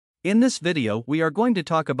In this video, we are going to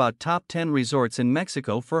talk about top 10 resorts in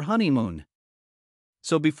Mexico for honeymoon.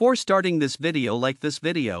 So before starting this video, like this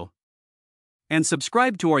video and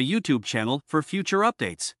subscribe to our YouTube channel for future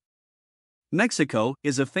updates. Mexico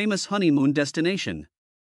is a famous honeymoon destination.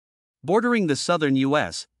 Bordering the southern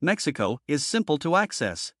US, Mexico is simple to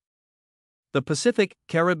access. The Pacific,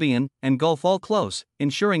 Caribbean, and Gulf all close,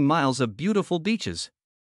 ensuring miles of beautiful beaches.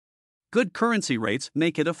 Good currency rates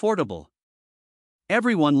make it affordable.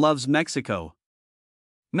 Everyone loves Mexico.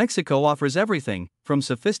 Mexico offers everything, from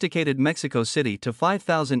sophisticated Mexico City to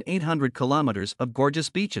 5,800 kilometers of gorgeous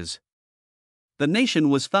beaches. The nation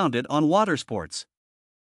was founded on water sports.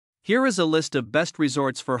 Here is a list of best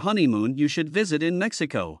resorts for honeymoon you should visit in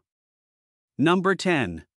Mexico. Number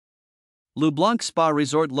 10. LeBlanc Spa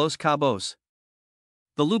Resort Los Cabos.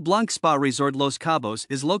 The LeBlanc Spa Resort Los Cabos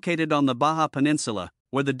is located on the Baja Peninsula,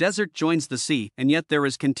 where the desert joins the sea and yet there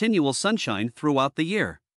is continual sunshine throughout the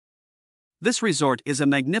year. This resort is a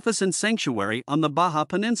magnificent sanctuary on the Baja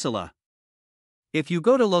Peninsula. If you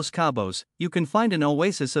go to Los Cabos, you can find an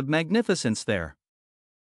oasis of magnificence there.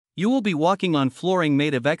 You will be walking on flooring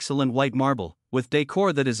made of excellent white marble, with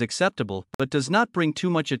decor that is acceptable but does not bring too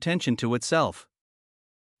much attention to itself.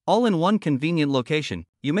 All in one convenient location,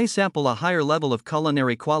 you may sample a higher level of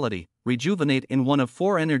culinary quality, rejuvenate in one of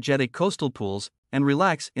 4 energetic coastal pools, and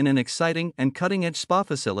relax in an exciting and cutting-edge spa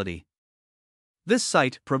facility. This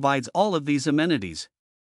site provides all of these amenities.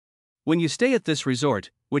 When you stay at this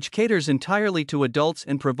resort, which caters entirely to adults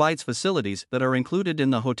and provides facilities that are included in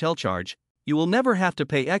the hotel charge, you will never have to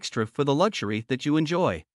pay extra for the luxury that you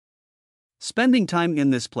enjoy. Spending time in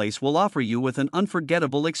this place will offer you with an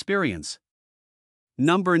unforgettable experience.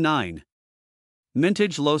 Number 9.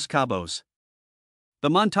 Montage Los Cabos. The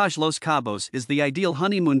Montage Los Cabos is the ideal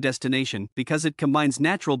honeymoon destination because it combines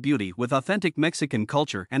natural beauty with authentic Mexican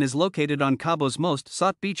culture and is located on Cabo's most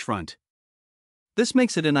sought beachfront. This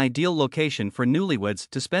makes it an ideal location for newlyweds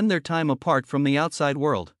to spend their time apart from the outside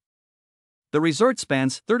world. The resort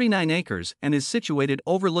spans 39 acres and is situated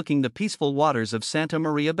overlooking the peaceful waters of Santa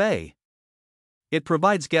Maria Bay. It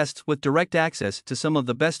provides guests with direct access to some of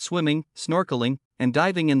the best swimming, snorkeling, and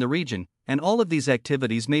diving in the region, and all of these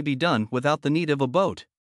activities may be done without the need of a boat.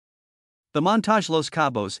 The Montage Los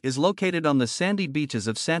Cabos is located on the sandy beaches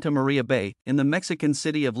of Santa Maria Bay in the Mexican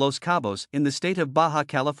city of Los Cabos in the state of Baja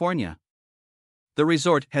California. The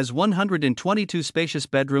resort has 122 spacious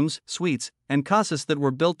bedrooms, suites, and casas that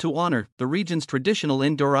were built to honor the region's traditional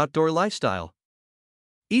indoor-outdoor lifestyle.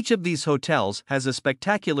 Each of these hotels has a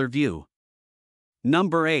spectacular view.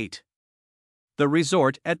 Number 8. The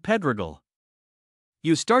Resort at Pedregal.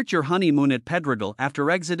 You start your honeymoon at Pedregal after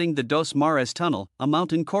exiting the Dos Mares Tunnel, a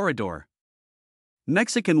mountain corridor.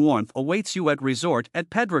 Mexican warmth awaits you at Resort at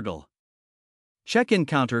Pedregal. Check-in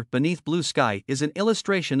counter beneath blue sky is an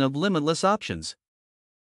illustration of limitless options.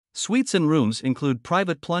 Suites and rooms include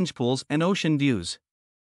private plunge pools and ocean views.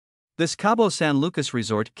 This Cabo San Lucas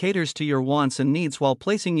resort caters to your wants and needs while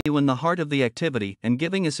placing you in the heart of the activity and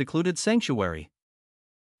giving a secluded sanctuary.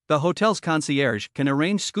 The hotel's concierge can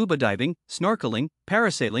arrange scuba diving, snorkeling,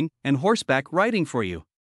 parasailing, and horseback riding for you.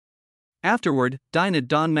 Afterward, dine at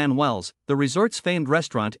Don Manuel's, the resort's famed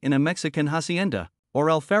restaurant in a Mexican hacienda, or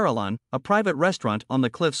El Farallon, a private restaurant on the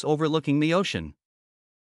cliffs overlooking the ocean.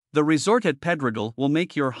 The resort at Pedregal will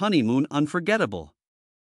make your honeymoon unforgettable.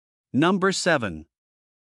 Number 7.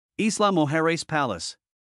 Isla Mujeres Palace.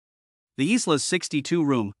 The Isla's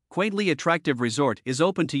 62-room, quaintly attractive resort is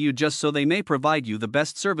open to you just so they may provide you the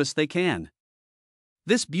best service they can.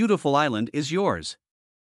 This beautiful island is yours.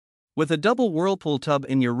 With a double whirlpool tub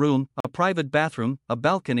in your room, a private bathroom, a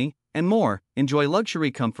balcony, and more, enjoy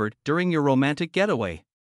luxury comfort during your romantic getaway.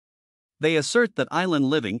 They assert that island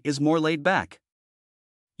living is more laid back.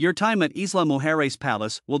 Your time at Isla Mujeres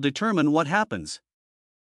Palace will determine what happens.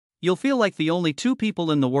 You'll feel like the only 2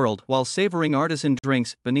 people in the world while savoring artisan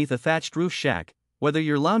drinks beneath a thatched roof shack, whether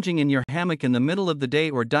you're lounging in your hammock in the middle of the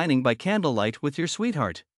day or dining by candlelight with your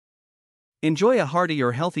sweetheart. Enjoy a hearty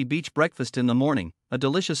or healthy beach breakfast in the morning, a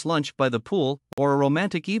delicious lunch by the pool, or a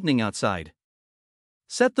romantic evening outside.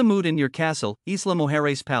 Set the mood in your castle, Isla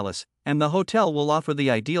Mujeres Palace, and the hotel will offer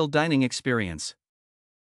the ideal dining experience.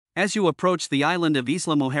 As you approach the island of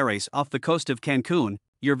Isla Mujeres off the coast of Cancun,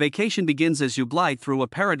 your vacation begins as you glide through a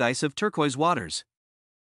paradise of turquoise waters.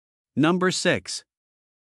 Number 6.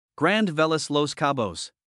 Grand Velas Los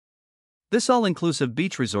Cabos. This all-inclusive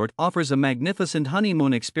beach resort offers a magnificent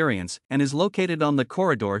honeymoon experience and is located on the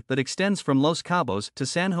corridor that extends from Los Cabos to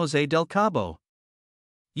San Jose del Cabo.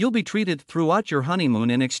 You'll be treated throughout your honeymoon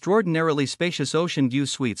in extraordinarily spacious ocean view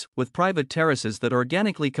suites with private terraces that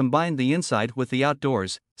organically combine the inside with the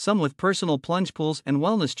outdoors, some with personal plunge pools and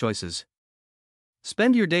wellness choices.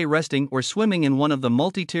 Spend your day resting or swimming in one of the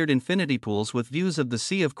multi-tiered infinity pools with views of the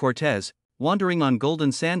Sea of Cortez, wandering on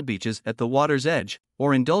golden sand beaches at the water's edge,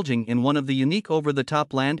 or indulging in one of the unique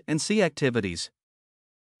over-the-top land and sea activities.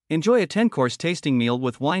 Enjoy a 10-course tasting meal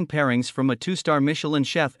with wine pairings from a 2-star Michelin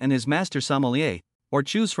chef and his master sommelier, or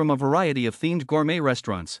choose from a variety of themed gourmet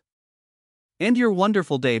restaurants. End your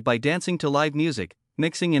wonderful day by dancing to live music,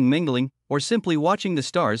 mixing and mingling, or simply watching the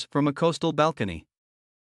stars from a coastal balcony.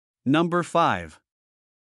 Number 5.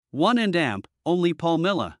 One and Amp, Only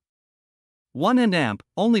Palmilla. One and Amp,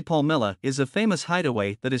 Only Palmilla is a famous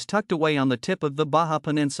hideaway that is tucked away on the tip of the Baja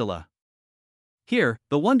Peninsula. Here,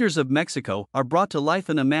 the wonders of Mexico are brought to life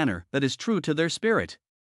in a manner that is true to their spirit.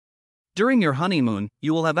 During your honeymoon,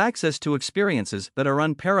 you will have access to experiences that are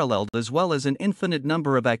unparalleled as well as an infinite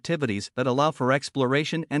number of activities that allow for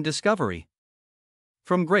exploration and discovery.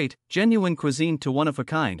 From great, genuine cuisine to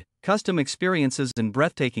one-of-a-kind, custom experiences and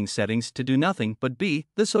breathtaking settings to do nothing but be,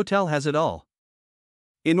 this hotel has it all.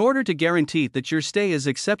 In order to guarantee that your stay is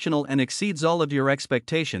exceptional and exceeds all of your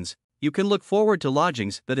expectations, you can look forward to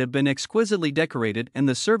lodgings that have been exquisitely decorated and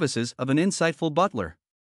the services of an insightful butler.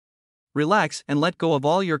 Relax and let go of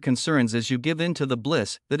all your concerns as you give in to the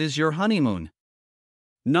bliss that is your honeymoon.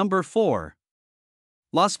 Number 4.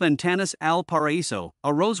 Las Ventanas al Paraíso,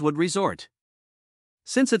 a Rosewood Resort.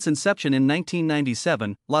 Since its inception in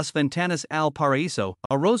 1997, Las Ventanas al Paraíso,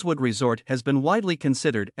 a Rosewood Resort, has been widely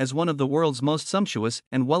considered as one of the world's most sumptuous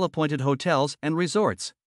and well-appointed hotels and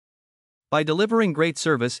resorts. By delivering great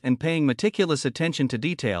service and paying meticulous attention to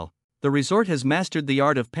detail, the resort has mastered the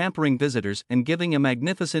art of pampering visitors and giving a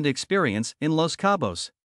magnificent experience in Los Cabos.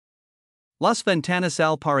 Las Ventanas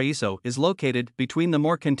al Paraíso is located between the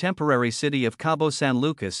more contemporary city of Cabo San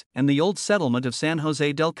Lucas and the old settlement of San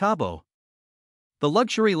Jose del Cabo. The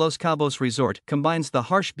luxury Los Cabos resort combines the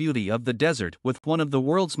harsh beauty of the desert with one of the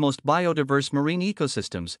world's most biodiverse marine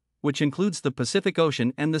ecosystems, which includes the Pacific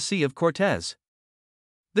Ocean and the Sea of Cortez.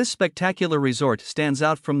 This spectacular resort stands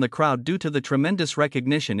out from the crowd due to the tremendous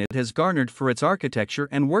recognition it has garnered for its architecture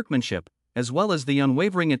and workmanship, as well as the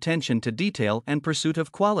unwavering attention to detail and pursuit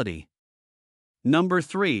of quality. Number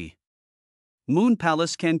 3. Moon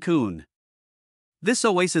Palace Cancun. This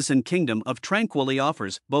oasis and kingdom of tranquility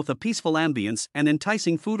offers both a peaceful ambience and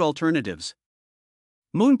enticing food alternatives.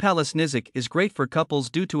 Moon Palace Nizic is great for couples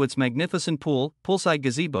due to its magnificent pool, poolside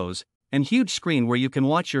gazebos, and huge screen where you can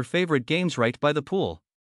watch your favorite games right by the pool.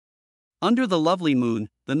 Under the lovely moon,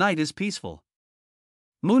 the night is peaceful.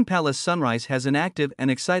 Moon Palace Sunrise has an active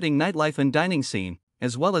and exciting nightlife and dining scene,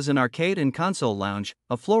 as well as an arcade and console lounge,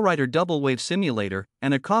 a Flowrider double-wave simulator,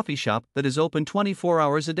 and a coffee shop that is open 24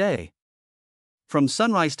 hours a day. From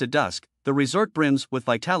sunrise to dusk, the resort brims with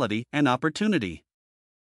vitality and opportunity.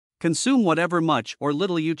 Consume whatever much or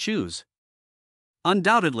little you choose.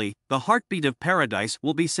 Undoubtedly, the heartbeat of paradise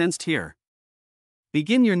will be sensed here.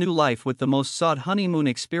 Begin your new life with the most sought honeymoon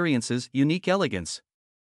experience's unique elegance.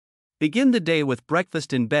 Begin the day with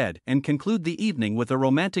breakfast in bed and conclude the evening with a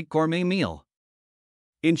romantic gourmet meal.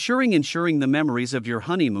 Ensuring the memories of your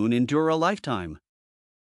honeymoon endure a lifetime.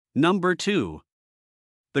 Number 2.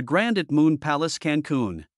 The Grand at Moon Palace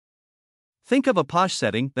Cancun. Think of a posh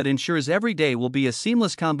setting that ensures every day will be a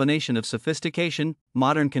seamless combination of sophistication,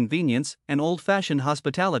 modern convenience, and old-fashioned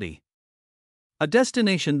hospitality. A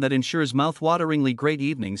destination that ensures mouth-wateringly great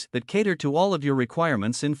evenings that cater to all of your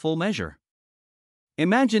requirements in full measure.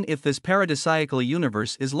 Imagine if this paradisiacal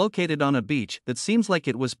universe is located on a beach that seems like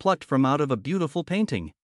it was plucked from out of a beautiful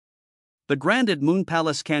painting. The Grand at Moon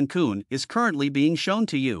Palace Cancun is currently being shown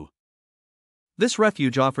to you. This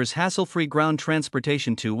refuge offers hassle-free ground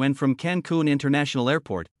transportation to and from Cancun International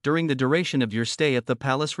Airport during the duration of your stay at the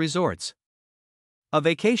Palace Resorts. A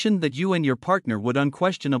vacation that you and your partner would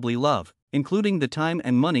unquestionably love, including the time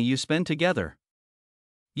and money you spend together.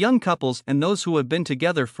 Young couples and those who have been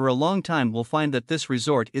together for a long time will find that this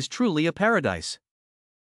resort is truly a paradise.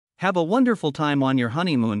 Have a wonderful time on your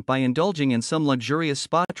honeymoon by indulging in some luxurious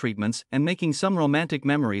spa treatments and making some romantic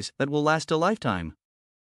memories that will last a lifetime.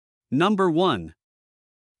 Number 1.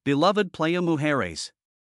 Beloved Playa Mujeres.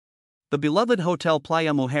 The beloved Hotel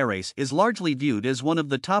Playa Mujeres is largely viewed as one of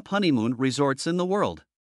the top honeymoon resorts in the world.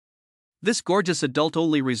 This gorgeous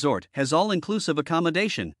adult-only resort has all-inclusive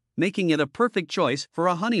accommodation, making it a perfect choice for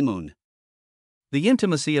a honeymoon. The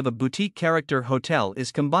intimacy of a boutique character hotel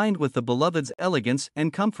is combined with the beloved's elegance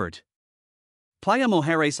and comfort. Playa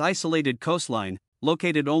Mujeres' isolated coastline,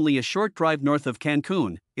 located only a short drive north of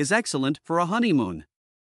Cancun, is excellent for a honeymoon.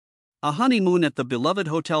 A honeymoon at the beloved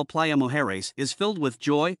Hotel Playa Mujeres is filled with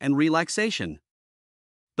joy and relaxation.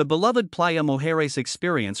 The beloved Playa Mujeres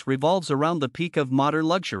experience revolves around the peak of modern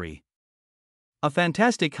luxury. A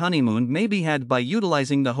fantastic honeymoon may be had by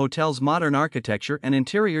utilizing the hotel's modern architecture and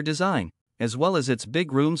interior design, as well as its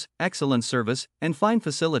big rooms, excellent service, and fine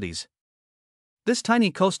facilities. This tiny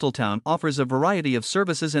coastal town offers a variety of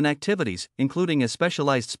services and activities, including a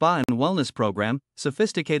specialized spa and wellness program,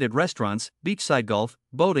 sophisticated restaurants, beachside golf,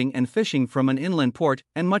 boating and fishing from an inland port,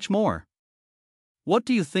 and much more. What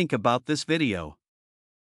do you think about this video?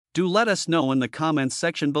 Do let us know in the comments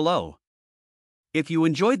section below. If you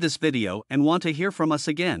enjoyed this video and want to hear from us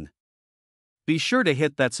again, be sure to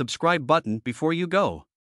hit that subscribe button before you go.